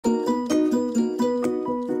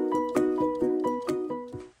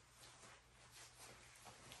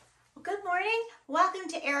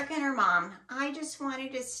Mom. I just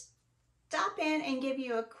wanted to stop in and give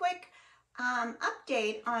you a quick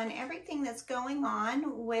update on everything that's going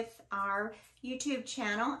on with our YouTube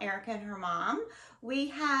channel, Erica and Her Mom. We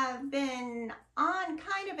have been on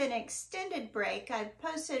kind of an extended break. I've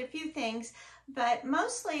posted a few things, but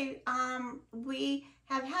mostly we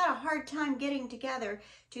have had a hard time getting together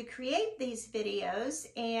to create these videos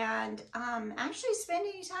and actually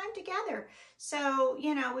spending time together. So,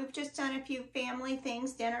 you know, we've just done a few family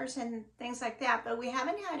things, dinners and things like that, but we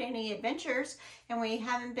haven't had any adventures and we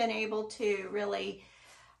haven't been able to really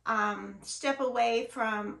step away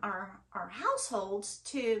from our households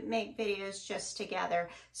to make videos just together.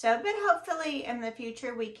 So, but hopefully in the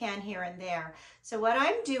future we can here and there. So what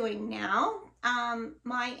I'm doing now,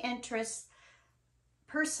 my interest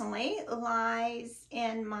personally lies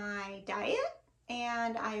in my diet,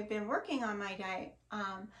 and I've been working on my diet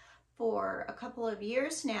for a couple of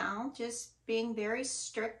years now, just being very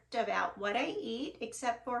strict about what I eat,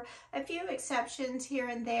 except for a few exceptions here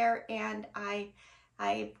and there, and I've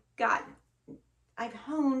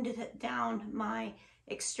honed down my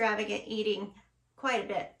extravagant eating quite a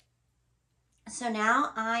bit. So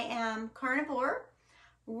now I am carnivore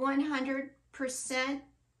 100%,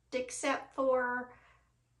 except for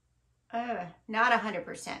not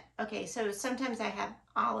 100%. Okay, so sometimes I have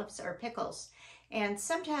olives or pickles, and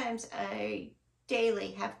sometimes I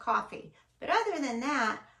daily have coffee. But other than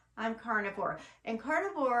that, I'm carnivore. And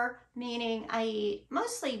carnivore meaning I eat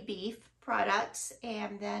mostly beef products,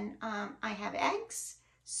 and then I have eggs,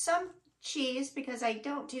 some cheese because I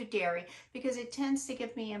don't do dairy because it tends to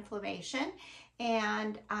give me inflammation,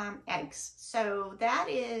 and eggs. So that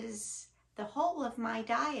is the whole of my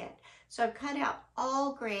diet. So I've cut out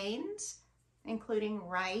all grains, including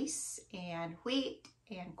rice and wheat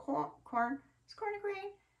and corn. Is corn a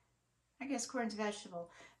grain? I guess corn's a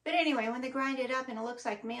vegetable. But anyway, when they grind it up and it looks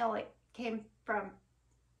like meal, it came from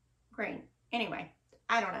grain. Anyway,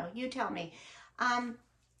 I don't know. You tell me.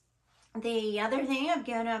 The other thing, I've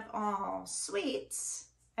given up all sweets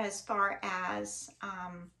as far as,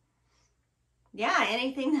 yeah,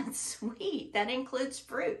 anything that's sweet. That includes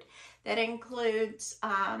fruit. That includes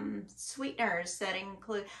sweeteners. That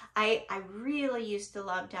include, I really used to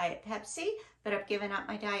love Diet Pepsi, but I've given up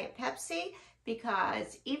my Diet Pepsi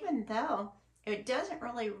because even though it doesn't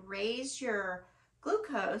really raise your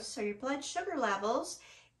glucose or your blood sugar levels,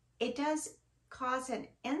 it does cause an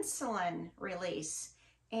insulin release.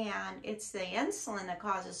 And it's the insulin that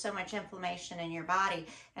causes so much inflammation in your body.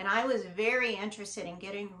 And I was very interested in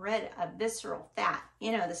getting rid of visceral fat,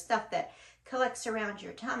 you know, the stuff that collects around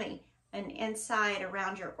your tummy and inside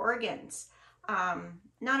around your organs.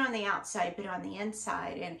 Not on the outside, but on the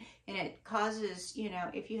inside. And it causes, you know,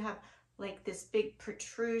 if you have like this big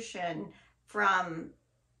protrusion from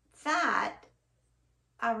fat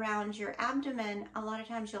around your abdomen, a lot of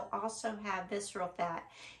times you'll also have visceral fat.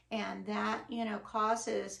 And that, you know,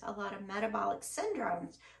 causes a lot of metabolic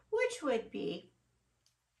syndromes, which would be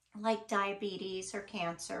like diabetes or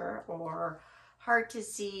cancer or heart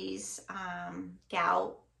disease,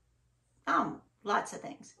 gout, lots of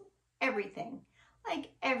things, everything,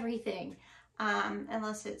 like everything,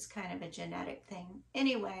 unless it's kind of a genetic thing.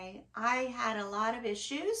 Anyway, I had a lot of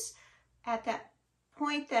issues at that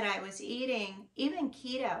point that I was eating, even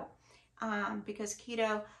keto, because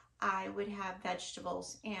keto, I would have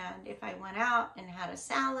vegetables, and if I went out and had a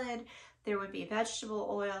salad, there would be vegetable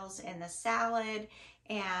oils in the salad,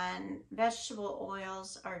 and vegetable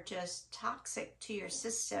oils are just toxic to your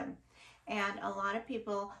system. And a lot of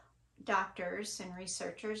people, doctors and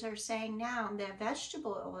researchers, are saying now that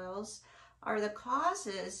vegetable oils are the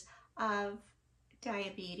causes of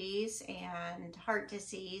diabetes and heart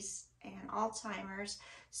disease and Alzheimer's.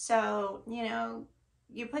 So, you know,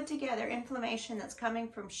 you put together inflammation that's coming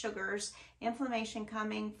from sugars, inflammation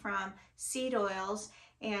coming from seed oils,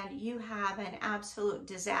 and you have an absolute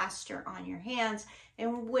disaster on your hands,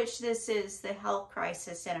 in which this is the health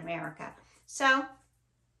crisis in America. So,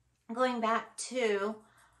 going back to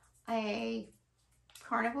a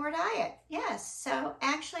carnivore diet. Yes, so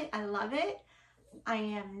actually I love it.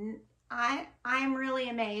 I'm really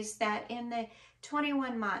amazed that in the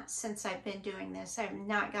 21 months since I've been doing this, I've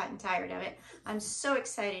not gotten tired of it. I'm so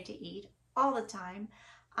excited to eat all the time.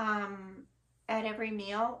 At every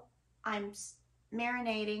meal, I'm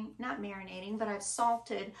not marinating, but I've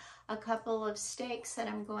salted a couple of steaks that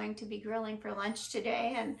I'm going to be grilling for lunch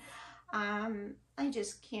today, and I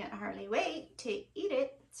just can't hardly wait to eat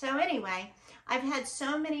it. So anyway, I've had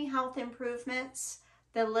so many health improvements.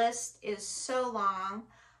 The list is so long,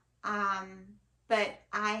 but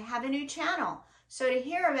I have a new channel. So to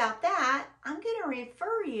hear about that, I'm going to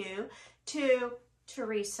refer you to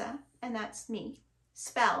Teresa, and that's me,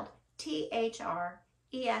 spelled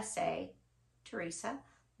T-H-R-E-S-A, Teresa,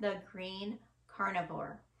 the green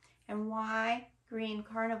carnivore. And why green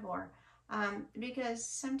carnivore? Because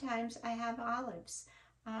sometimes I have olives.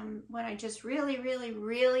 When I just really, really,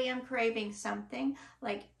 really am craving something,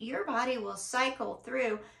 like your body will cycle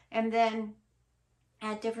through, and then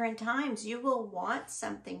at different times you will want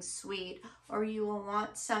something sweet, or you will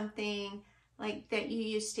want something like that you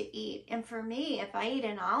used to eat. And for me, if I eat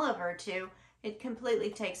an olive or two, it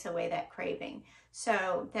completely takes away that craving.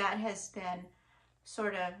 So that has been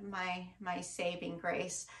sort of my saving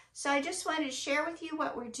grace. So I just wanted to share with you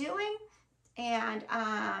what we're doing. And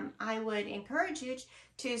I would encourage you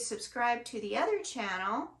to subscribe to the other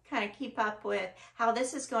channel, kind of keep up with how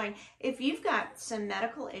this is going. If you've got some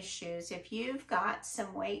medical issues, if you've got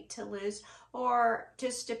some weight to lose, or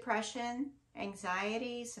just depression,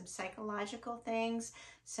 anxiety, some psychological things,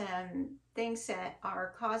 some things that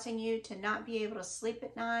are causing you to not be able to sleep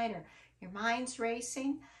at night, or your mind's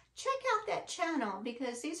racing, check out that channel,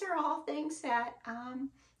 because these are all things that I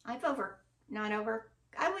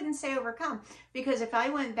wouldn't say overcome, because if I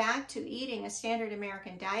went back to eating a standard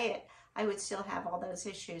American diet, I would still have all those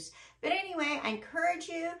issues. But anyway, I encourage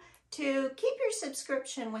you to keep your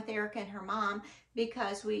subscription with Erica and her mom,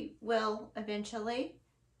 because we will eventually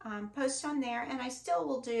post on there, and I still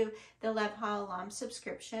will do the Lev Ha'olam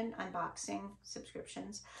subscription, unboxing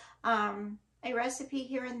subscriptions, a recipe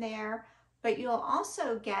here and there, but you'll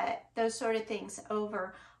also get those sort of things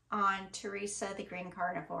over on Teresa the Green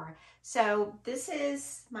Carnivore. So this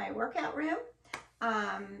is my workout room,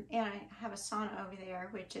 and I have a sauna over there,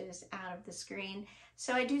 which is out of the screen.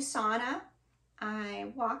 So I do sauna.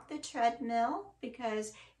 I walk the treadmill,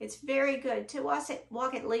 because it's very good to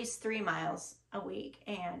walk at least 3 miles a week,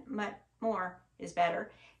 and much more is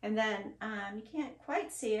better. And then you can't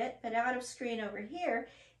quite see it, but out of screen over here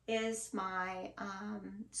is my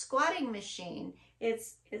squatting machine.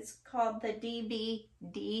 It's called the DBD,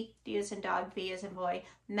 D as in dog, V as in boy,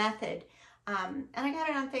 method. And I got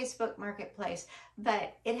it on Facebook Marketplace,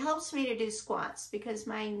 but it helps me to do squats, because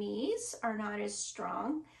my knees are not as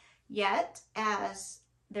strong yet as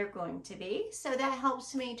they're going to be. So that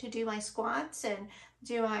helps me to do my squats and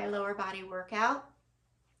do my lower body workout.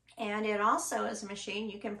 And it also is a machine.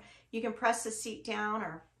 You can press the seat down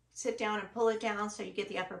or sit down and pull it down, so you get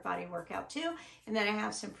the upper body workout too. And then I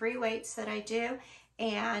have some free weights that I do.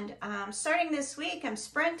 And starting this week, I'm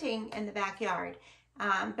sprinting in the backyard,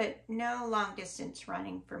 but no long distance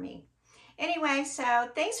running for me. Anyway, so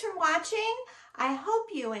thanks for watching. I hope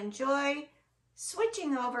you enjoy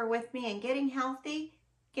switching over with me and getting healthy,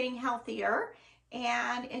 getting healthier,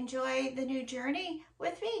 and enjoy the new journey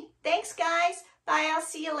with me. Thanks, guys. Bye. I'll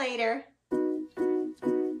see you later.